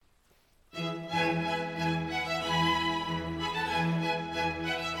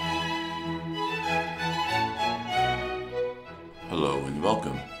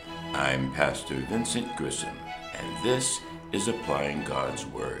I'm Pastor Vincent Grissom, and this is Applying God's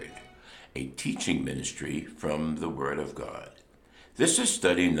Word, a teaching ministry from the Word of God. This is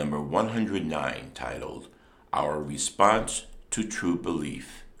study number 109, titled, Our Response to True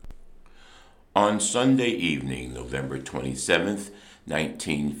Belief. On Sunday evening, November 27th,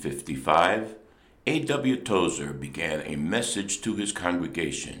 1955, A.W. Tozer began a message to his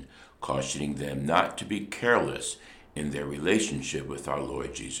congregation, cautioning them not to be careless in their relationship with our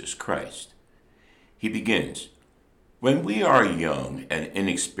Lord Jesus Christ. He begins, "When we are young and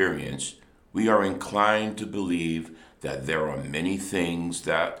inexperienced, we are inclined to believe that there are many things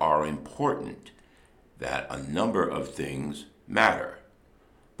that are important, that a number of things matter.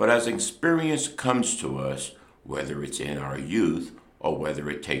 But as experience comes to us, whether it's in our youth or whether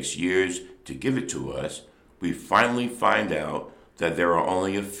it takes years to give it to us, we finally find out that there are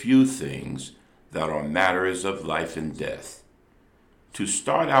only a few things that are matters of life and death. To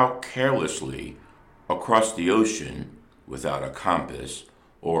start out carelessly across the ocean without a compass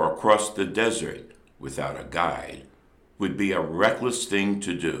or across the desert without a guide would be a reckless thing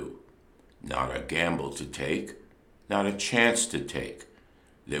to do, not a gamble to take, not a chance to take.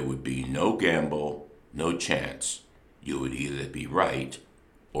 There would be no gamble, no chance. You would either be right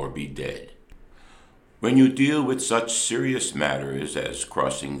or be dead. When you deal with such serious matters as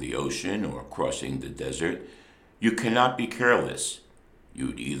crossing the ocean or crossing the desert, you cannot be careless.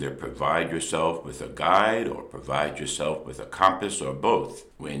 You'd either provide yourself with a guide or provide yourself with a compass or both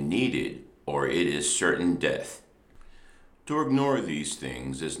when needed, or it is certain death. To ignore these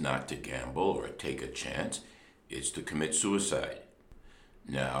things is not to gamble or take a chance, it's to commit suicide.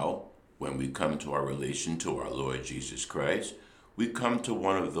 Now, when we come to our relation to our Lord Jesus Christ, we come to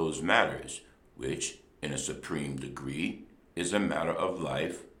one of those matters, which, in a supreme degree, is a matter of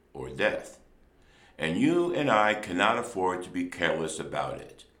life or death. And you and I cannot afford to be careless about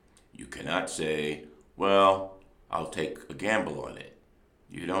it. You cannot say, well, I'll take a gamble on it.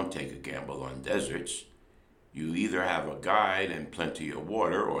 You don't take a gamble on deserts. You either have a guide and plenty of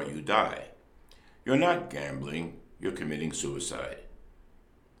water or you die. You're not gambling, you're committing suicide.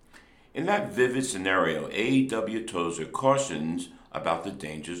 In that vivid scenario, A.W. Tozer cautions about the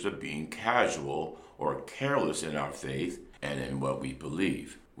dangers of being casual or careless in our faith and in what we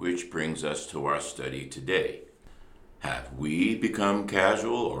believe, which brings us to our study today. Have we become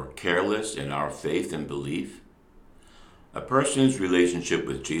casual or careless in our faith and belief? A person's relationship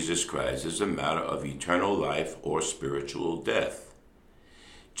with Jesus Christ is a matter of eternal life or spiritual death.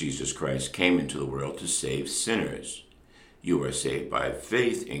 Jesus Christ came into the world to save sinners. You are saved by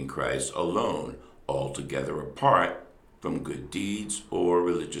faith in Christ alone, altogether apart from good deeds or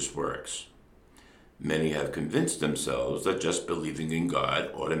religious works. Many have convinced themselves that just believing in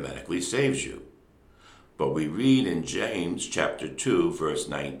God automatically saves you. But we read in James chapter 2, verse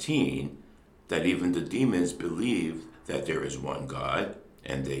 19, that even the demons believe that there is one God,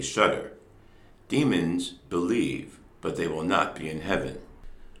 and they shudder. Demons believe, but they will not be in heaven.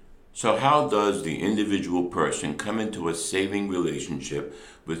 So how does the individual person come into a saving relationship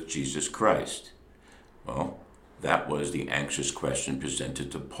with Jesus Christ? Well, that was the anxious question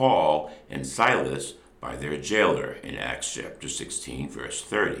presented to Paul and Silas by their jailer in Acts chapter 16, verse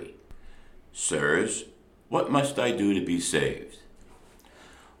 30. Sirs, what must I do to be saved?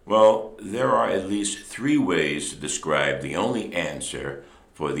 Well, there are at least three ways to describe the only answer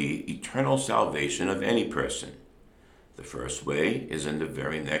for the eternal salvation of any person. The first way is in the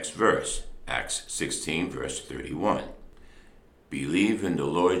very next verse, Acts 16, verse 31. Believe in the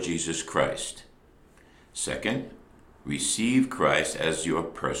Lord Jesus Christ. Second, receive Christ as your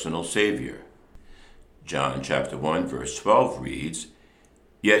personal Savior. John chapter 1, verse 12 reads,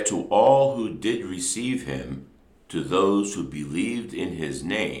 Yet to all who did receive him, to those who believed in his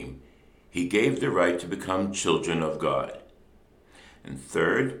name, he gave the right to become children of God. And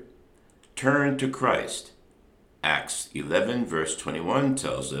third, turn to Christ. Acts 11, verse 21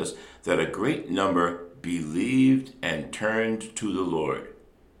 tells us that a great number believed and turned to the Lord.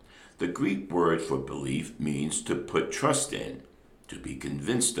 The Greek word for belief means to put trust in, to be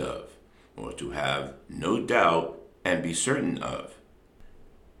convinced of, or to have no doubt and be certain of.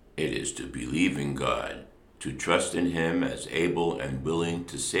 It is to believe in God, to trust in him as able and willing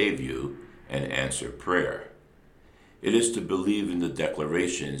to save you and answer prayer. It is to believe in the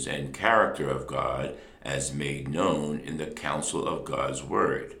declarations and character of God as made known in the counsel of God's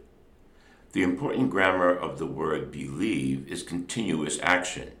word. The important grammar of the word believe is continuous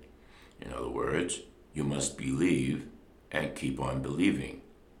action. In other words, you must believe and keep on believing.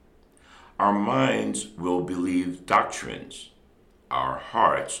 Our minds will believe doctrines. Our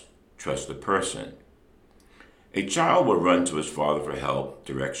hearts trust the person. A child will run to his father for help,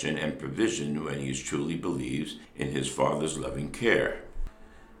 direction, and provision when he truly believes in his father's loving care.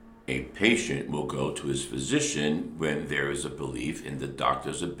 A patient will go to his physician when there is a belief in the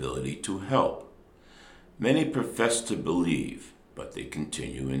doctor's ability to help. Many profess to believe, but they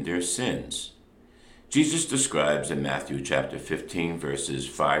continue in their sins. Jesus describes in Matthew chapter 15, verses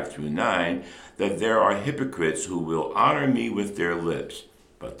 5 through 9, that there are hypocrites who will honor me with their lips,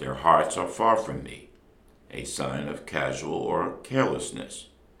 but their hearts are far from me, a sign of casual or carelessness.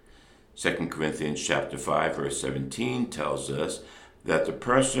 2 Corinthians chapter 5, verse 17 tells us that the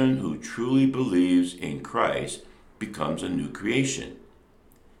person who truly believes in Christ becomes a new creation.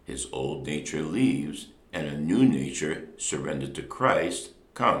 His old nature leaves, and a new nature surrendered to Christ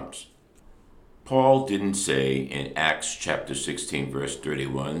comes. Paul didn't say in Acts chapter 16, verse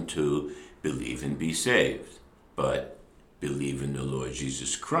 31 to believe and be saved, but believe in the Lord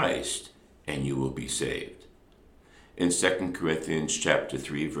Jesus Christ and you will be saved. In 2 Corinthians chapter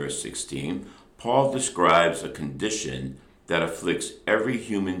 3, verse 16, Paul describes a condition that afflicts every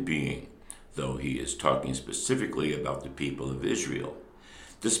human being, though he is talking specifically about the people of Israel.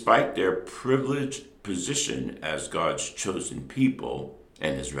 Despite their privileged position as God's chosen people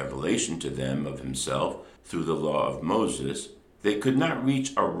and his revelation to them of himself through the law of Moses, they could not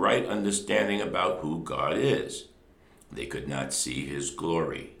reach a right understanding about who God is. They could not see his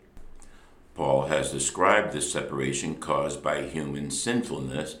glory. Paul has described this separation caused by human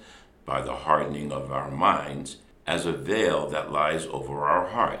sinfulness, by the hardening of our minds, as a veil that lies over our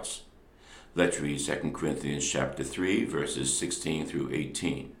hearts. Let's read 2 Corinthians chapter 3, verses 16 through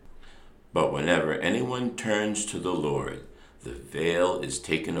 18. But whenever anyone turns to the Lord, the veil is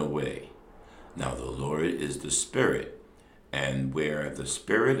taken away. Now the Lord is the Spirit, and where the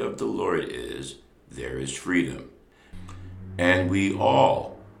Spirit of the Lord is, there is freedom. And we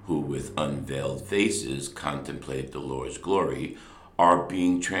all, who with unveiled faces contemplate the Lord's glory, are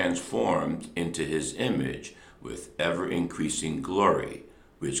being transformed into his image with ever-increasing glory,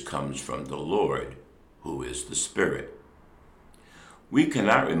 which comes from the Lord, who is the Spirit. We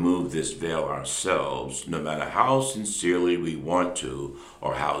cannot remove this veil ourselves, no matter how sincerely we want to,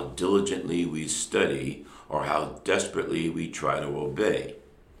 or how diligently we study, or how desperately we try to obey.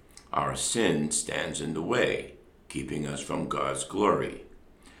 Our sin stands in the way, keeping us from God's glory.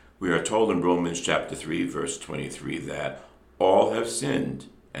 We are told in Romans chapter 3, verse 23 that all have sinned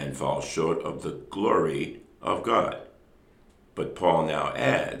and fall short of the glory of God. But Paul now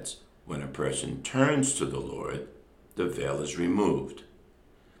adds, when a person turns to the Lord, the veil is removed.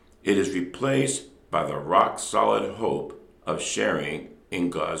 It is replaced by the rock-solid hope of sharing in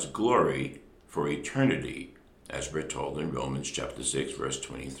God's glory for eternity, as we're told in Romans chapter 6, verse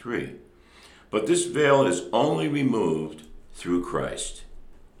 23. But this veil is only removed through Christ.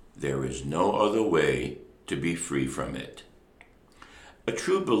 There is no other way to be free from it. A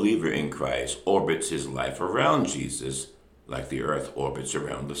true believer in Christ orbits his life around Jesus like the earth orbits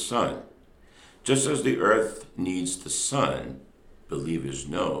around the sun. Just as the earth needs the sun, believers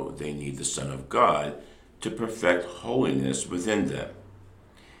know they need the Son of God to perfect holiness within them.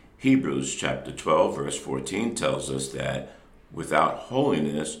 Hebrews chapter 12, verse 14 tells us that without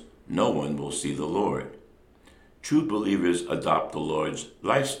holiness, no one will see the Lord. True believers adopt the Lord's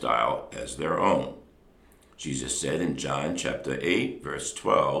lifestyle as their own. Jesus said in John chapter 8, verse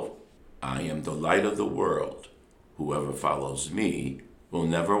 12, I am the light of the world. Whoever follows me will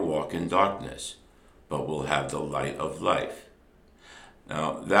never walk in darkness, but will have the light of life.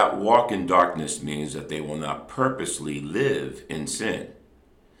 Now, that walk in darkness means that they will not purposely live in sin.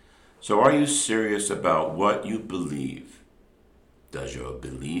 So are you serious about what you believe? Does your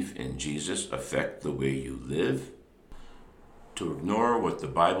belief in Jesus affect the way you live? To ignore what the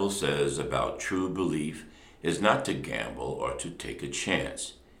Bible says about true belief is not to gamble or to take a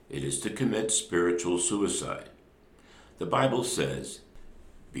chance. It is to commit spiritual suicide. The Bible says,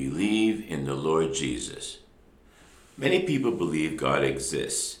 believe in the Lord Jesus. Many people believe God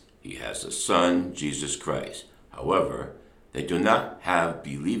exists. He has a Son, Jesus Christ. However, they do not have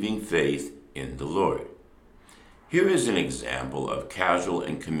believing faith in the Lord. Here is an example of casual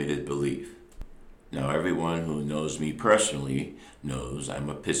and committed belief. Now, everyone who knows me personally knows I'm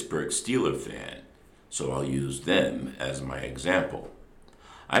a Pittsburgh Steelers fan, so I'll use them as my example.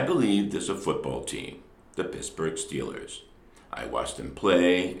 I believe there's a football team, the Pittsburgh Steelers. I watched them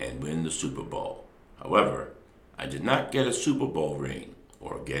play and win the Super Bowl. However, I did not get a Super Bowl ring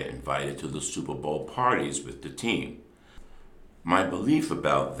or get invited to the Super Bowl parties with the team. My belief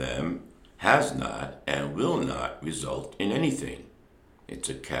about them has not and will not result in anything. It's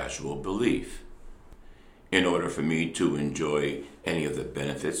a casual belief. In order for me to enjoy any of the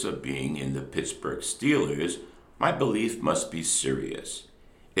benefits of being in the Pittsburgh Steelers, My belief must be serious.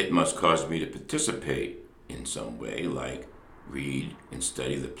 It must cause me to participate in some way, like read and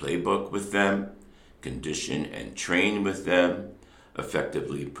study the playbook with them, condition and train with them,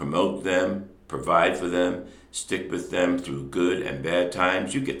 effectively promote them, provide for them, stick with them through good and bad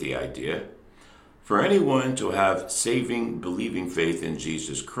times. You get the idea. For anyone to have saving, believing faith in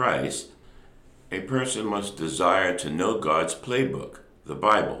Jesus Christ, a person must desire to know God's playbook, the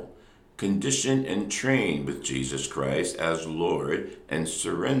Bible, condition and train with Jesus Christ as Lord, and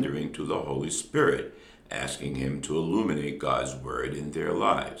surrendering to the Holy Spirit, asking Him to illuminate God's Word in their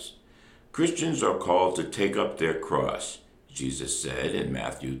lives. Christians are called to take up their cross. Jesus said in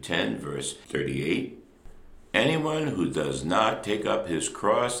Matthew 10, verse 38, "Anyone who does not take up his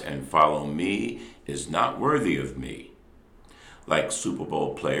cross and follow me is not worthy of me." Like Super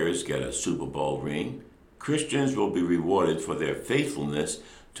Bowl players get a Super Bowl ring, Christians will be rewarded for their faithfulness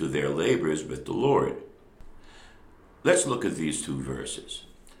to their labors with the Lord. Let's look at these two verses.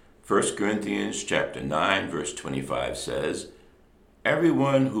 1 Corinthians chapter 9, verse 25 says,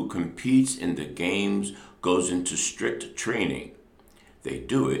 "Everyone who competes in the games goes into strict training. They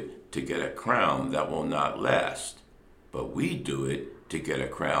do it to get a crown that will not last, but we do it to get a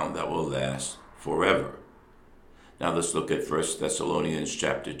crown that will last forever." Now let's look at 1 Thessalonians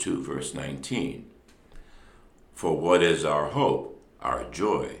chapter 2, verse 19. "For what is our hope, our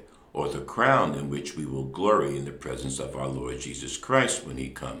joy, or the crown in which we will glory in the presence of our Lord Jesus Christ when He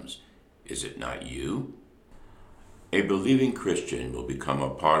comes? Is it not you?" A believing Christian will become a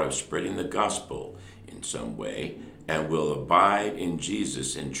part of spreading the gospel in some way and will abide in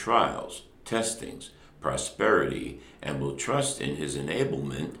Jesus in trials, testings, prosperity, and will trust in His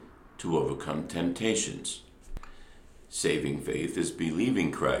enablement to overcome temptations. Saving faith is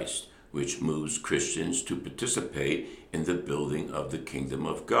believing Christ, which moves Christians to participate in the building of the kingdom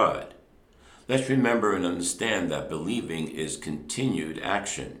of God. Let's remember and understand that believing is continued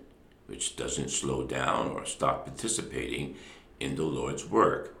action, which doesn't slow down or stop participating in the Lord's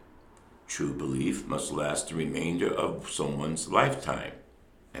work. True belief must last the remainder of someone's lifetime,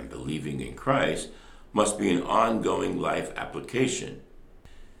 and believing in Christ must be an ongoing life application.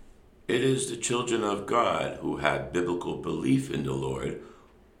 It is the children of God who have biblical belief in the Lord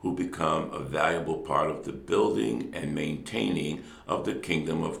who become a valuable part of the building and maintaining of the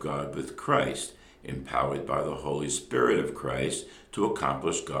kingdom of God with Christ, empowered by the Holy Spirit of Christ to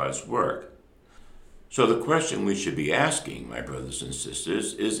accomplish God's work. So the question we should be asking, my brothers and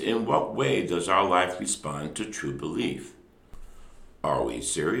sisters, is in what way does our life respond to true belief? Are we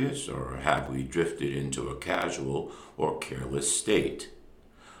serious, or have we drifted into a casual or careless state?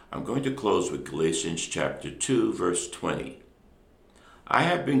 I'm going to close with Galatians chapter 2, verse 20. "I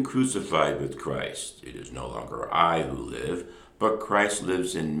have been crucified with Christ. It is no longer I who live, but Christ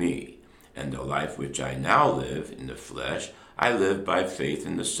lives in me. And the life which I now live in the flesh, I live by faith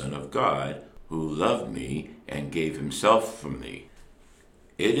in the Son of God, who loved me and gave Himself for me."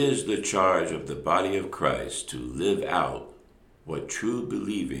 It is the charge of the body of Christ to live out what true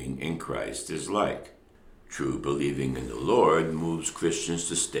believing in Christ is like. True believing in the Lord moves Christians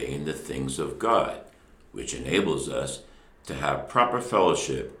to stay in the things of God, which enables us to have proper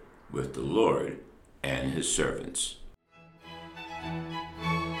fellowship with the Lord and His servants.